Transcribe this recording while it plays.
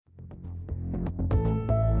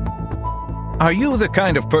Are you the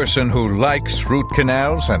kind of person who likes root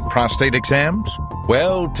canals and prostate exams?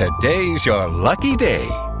 Well, today's your lucky day.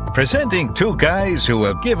 Presenting two guys who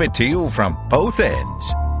will give it to you from both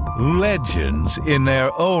ends. Legends in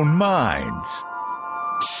their own minds.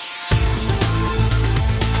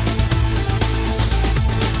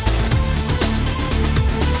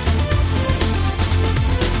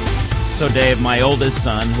 So, Dave, my oldest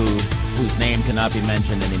son, whose name cannot be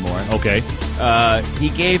mentioned anymore. Okay. He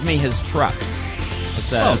gave me his truck.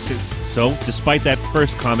 So, despite that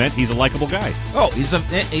first comment, he's a likable guy. Oh, he's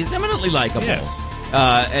eminently likable. Yes.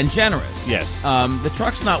 And generous. Yes. The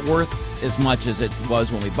truck's not worth as much as it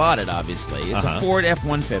was when we bought it, obviously. It's a Ford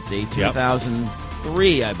F-150,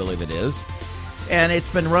 2003, I believe it is. And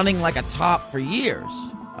it's been running like a top for years,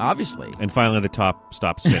 obviously. And finally, the top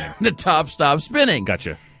stopped spinning. The top stopped spinning.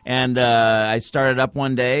 Gotcha. And I started up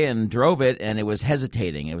one day and drove it, and it was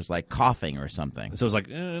hesitating. It was like coughing or something. So it was like,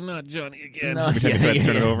 not Johnny again. No, Every time you tried to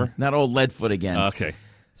turn it over? Not old Leadfoot again. Okay.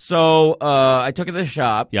 So I took it to the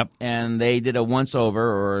shop, Yep. and they did a once-over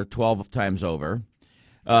or 12 times over.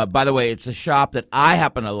 By the way, it's a shop that I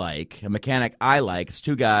happen to like, a mechanic I like. It's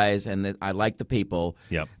two guys, and I like the people.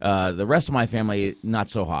 Yep. The rest of my family, not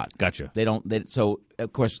so hot. Gotcha. So,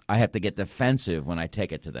 of course, I have to get defensive when I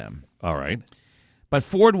take it to them. All right. But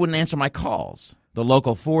Ford wouldn't answer my calls, the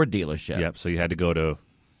local Ford dealership. Yep. So you had to go to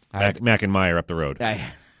Mac and Meyer up the road. I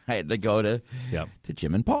had to go to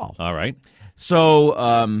Jim and Paul. All right. So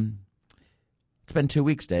it's been 2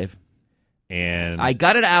 weeks, Dave. And I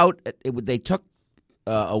got it out. They took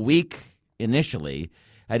a week initially.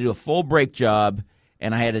 I had to do a full brake job,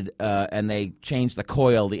 and I had to, and they changed the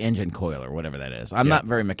coil, the engine coil, or whatever that is. I'm not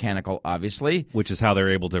very mechanical, obviously. which is how they're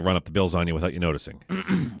able to run up the bills on you without you noticing.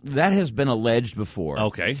 That has been alleged before.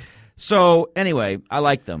 Okay. So anyway, I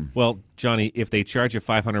like them. Well, Johnny, if they charge you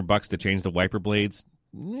 $500 to change the wiper blades,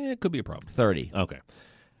 it could be a problem. 30. Okay.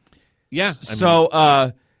 Yeah. So it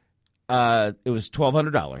was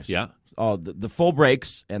 $1,200. Yeah. Oh, the full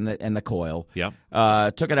brakes and the coil. Yeah.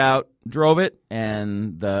 Took it out, drove it,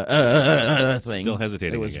 and the thing Still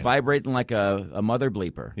hesitating It was again. vibrating like a mother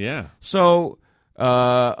bleeper. Yeah. So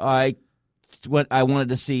I wanted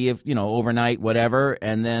to see if overnight, whatever,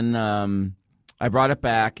 and then I brought it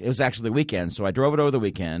back. It was actually the weekend, so I drove it over the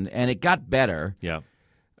weekend, and it got better. Yeah.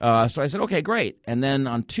 So I said, okay, great. And then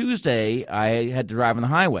on Tuesday, I had to drive on the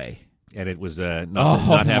highway. And it was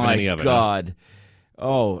not having any of it. Oh, my God.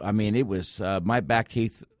 Oh, I mean, it was my back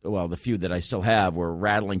teeth, well, the few that I still have, were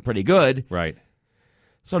rattling pretty good. Right.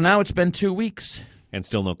 So now it's been 2 weeks. And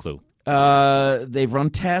still no clue. They've run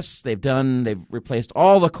tests. They've replaced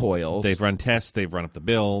all the coils. They've run tests. They've run up the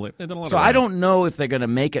bill. They've done a lot So of I don't know if they're going to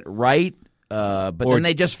make it right, but then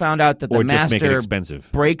they just found out that the or just make it master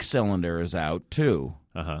expensive. brake cylinder is out, too.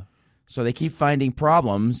 Uh-huh. So they keep finding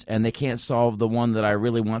problems, and they can't solve the one that I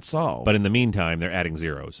really want solved. But in the meantime, they're adding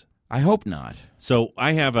zeros. I hope not. So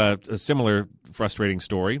I have a similar frustrating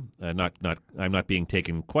story. I'm not being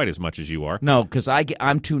taken quite as much as you are. No, because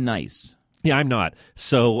I'm too nice. Yeah, I'm not.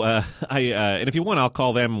 So and if you want, I'll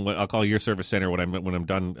call them. I'll call your service center when I'm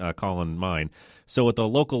done calling mine. So at the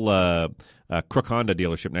local Crook Honda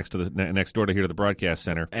dealership next door to here to the broadcast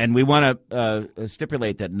center. And we want to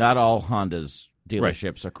stipulate that not all Honda's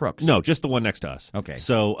dealerships are crooks. No, just the one next to us. Okay.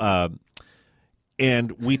 So.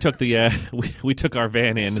 And we took we took our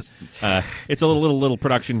van in. It's a little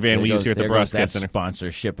production van we use here at the broadcast center.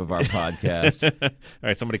 Sponsorship of our podcast. All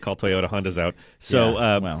right, somebody call Toyota. Honda's out. So,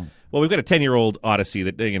 well, we've got a 10-year-old Odyssey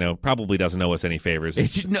that probably doesn't owe us any favors.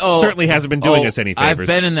 Certainly hasn't been doing us any favors.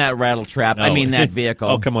 I've been in that rattle trap. I mean that vehicle.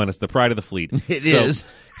 Oh, come on, it's the pride of the fleet. It is.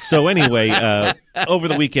 So anyway, over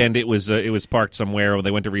the weekend it was parked somewhere.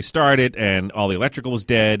 They went to restart it, and all the electrical was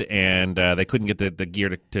dead, and they couldn't get the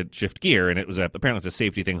gear to shift gear. And it was apparently it's a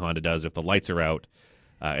safety thing Honda does. If the lights are out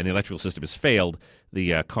and the electrical system has failed,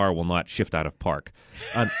 the car will not shift out of park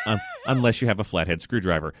unless you have a flathead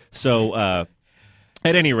screwdriver. So.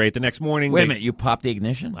 At any rate, the next morning... Wait a minute, you popped the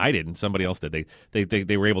ignition? I didn't. Somebody else did.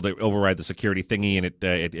 They were able to override the security thingy, and it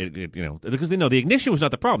because they know the ignition was not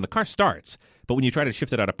the problem. The car starts, but when you try to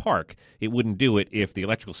shift it out of park, it wouldn't do it if the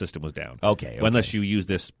electrical system was down. Okay. Unless you use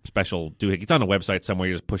this special doohickey. It's on a website somewhere.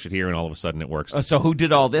 You just push it here, and all of a sudden it works. So who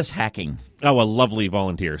did all this hacking? Oh, a lovely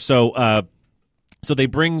volunteer. So they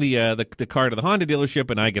bring the car to the Honda dealership,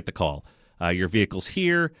 and I get the call. Your vehicle's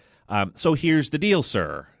here. So here's the deal,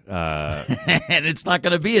 sir. And it's not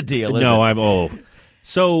going to be a deal, is it?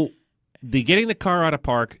 So getting the car out of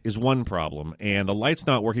park is one problem, and the light's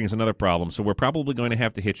not working is another problem, so we're probably going to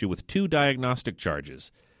have to hit you with 2 diagnostic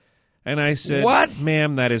charges. And I said, what?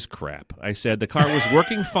 Ma'am, that is crap. I said the car was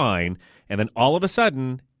working fine, and then all of a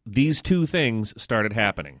sudden these two things started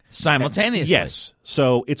happening. Simultaneously. Yes.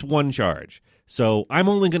 So it's one charge. So I'm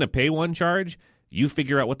only going to pay one charge. You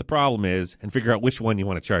figure out what the problem is and figure out which one you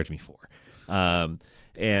want to charge me for.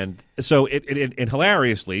 And so and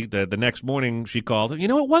hilariously, the next morning she called,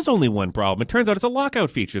 it was only one problem. It turns out it's a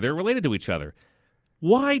lockout feature. They're related to each other.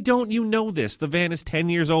 Why don't you know this? The van is 10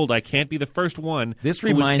 years old. I can't be the first one. This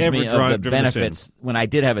reminds me of the benefits. When I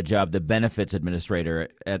did have a job, the benefits administrator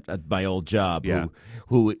at my old job,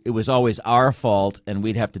 who it was always our fault, and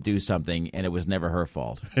we'd have to do something, and it was never her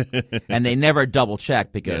fault. And they never double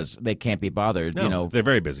check because they can't be bothered. No, they're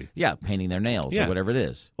very busy. Yeah, painting their nails or whatever it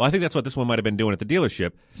is. Well, I think that's what this one might have been doing at the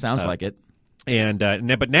dealership. Sounds like it.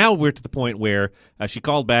 But now we're to the point where she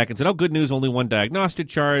called back and said, good news, only one diagnostic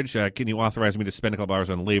charge. Can you authorize me to spend a couple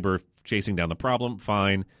hours on labor chasing down the problem?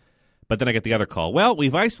 Fine. But then I get the other call. Well,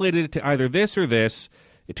 we've isolated it to either this or this.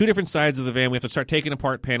 Two different sides of the van. We have to start taking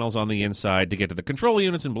apart panels on the inside to get to the control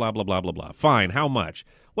units and blah, blah, blah, blah, blah. Fine. How much?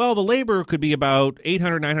 Well, the labor could be about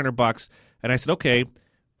 $800, $900. And I said, okay,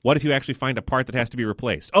 what if you actually find a part that has to be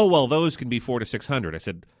replaced? Oh, well, those can be $400 to $600. I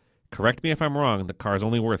said, correct me if I'm wrong. The car's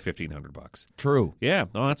only worth $1,500. True. Yeah,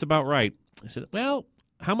 that's about right. I said, well,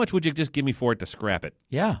 how much would you just give me for it to scrap it?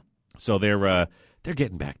 Yeah. So they're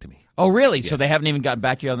getting back to me. Oh, really? Yes. So they haven't even gotten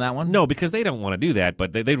back to you on that one? No, because they don't want to do that,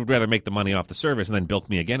 but they would rather make the money off the service and then bilk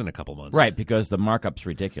me again in a couple months. Right, because the markup's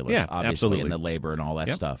ridiculous, Yeah, obviously, absolutely. and the labor and all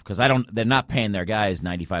that stuff. Because they're not paying their guys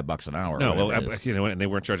 $95 an hour. No, well, and they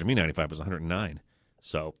weren't charging me $95. It was $109.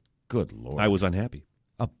 So good Lord, I was unhappy.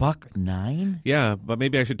 $109? Yeah, but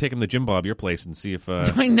maybe I should take him to Jim Bob, your place, and see if.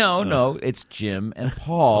 No, it's Jim and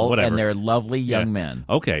Paul, whatever. and they're lovely young men.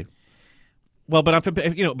 Okay. Well, but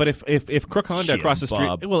if Crook Honda across the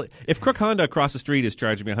street, if Crook Honda across the street is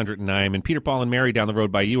charging me $109, and Peter, Paul, and Mary down the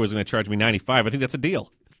road by you is going to charge me $95, I think that's a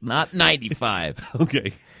deal. It's not $95.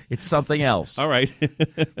 Okay. It's something else. All right.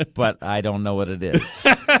 But I don't know what it is.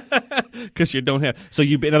 Because you don't have. So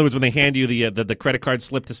in other words, when they hand you the credit card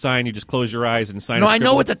slip to sign, you just close your eyes and sign. No, a I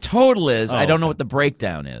know what the total is. Oh, I don't know what the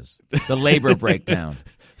breakdown is. The labor breakdown.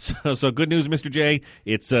 So good news, Mr. J.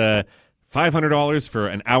 It's $500 for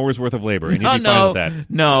an hour's worth of labor, and you'd be fine with that.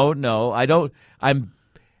 No, I don't.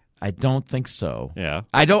 I don't think so. Yeah,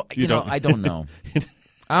 I don't. I don't know.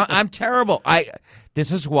 I'm terrible.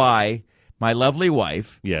 This is why my lovely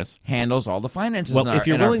wife handles all the finances in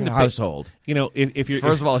our household. If you're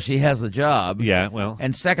first of all, she has the job. Yeah, well,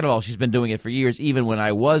 and second of all, she's been doing it for years, even when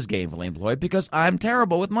I was gainfully employed, because I'm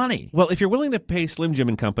terrible with money. Well, if you're willing to pay Slim Jim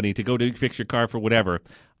and Company to go to fix your car for whatever,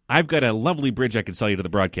 I've got a lovely bridge I could sell you to the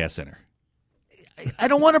broadcast center. I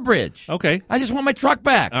don't want a bridge. Okay. I just want my truck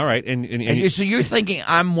back. All right. And so you're thinking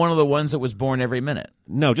I'm one of the ones that was born every minute?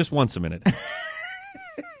 No, just once a minute.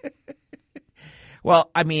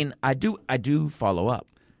 Well, I mean, I do follow up.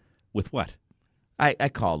 With what? I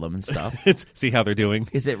call them and stuff. See how they're doing.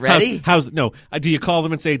 Is it ready? Do you call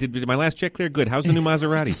them and say, did my last check clear? Good. How's the new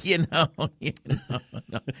Maserati? No.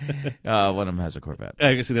 One of them has a Corvette.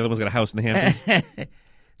 I guess the other one's got a house in the Hamptons.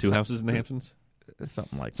 Two houses in the Hamptons?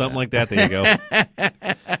 Something like that. There you go.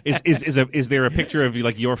 Is there a picture of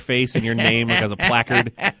your face and your name as a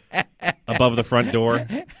placard above the front door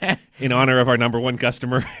in honor of our number one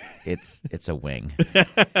customer? It's a wing.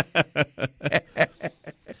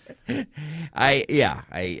 I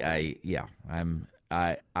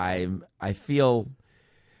feel.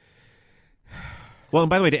 Well, and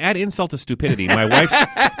by the way, to add insult to stupidity,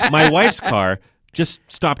 my wife's car just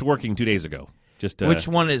stopped working 2 days ago. Which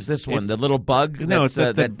one is this one? The little bug? No, it's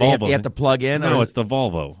the Volvo. You have to plug in? No, it's the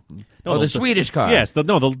Volvo. No, the Swedish car. Yes, the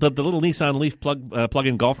little Nissan Leaf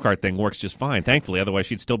plug-in golf cart thing works just fine. Thankfully, otherwise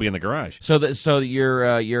she'd still be in the garage. So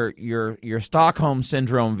your Stockholm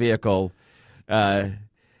syndrome vehicle,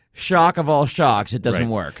 shock of all shocks, it doesn't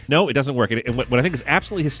work. No, it doesn't work. And what I think is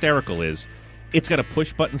absolutely hysterical is it's got a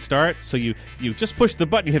push-button start, so you just push the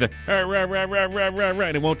button, you hear the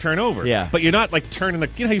and it won't turn over. Yeah. But you're not turning the,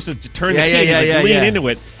 how you used to turn the key and lean into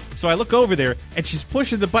it. So I look over there, and she's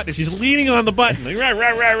pushing the button. She's leaning on the button.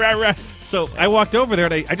 So I walked over there,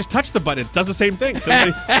 and I just touched the button. It does the same thing.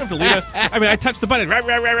 I touched the button.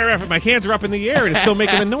 My hands are up in the air, and it's still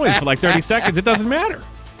making the noise for 30 seconds. It doesn't matter.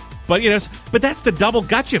 But but that's the double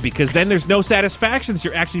gotcha, because then there's no satisfaction that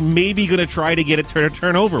you're actually maybe going to try to get it to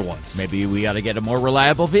turn over once. Maybe we ought to get a more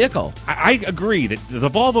reliable vehicle. I agree that the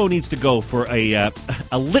Volvo needs to go for a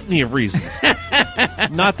litany of reasons,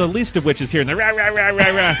 not the least of which is hearing the rah, rah, rah,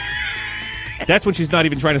 rah, rah. That's when she's not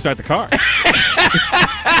even trying to start the car.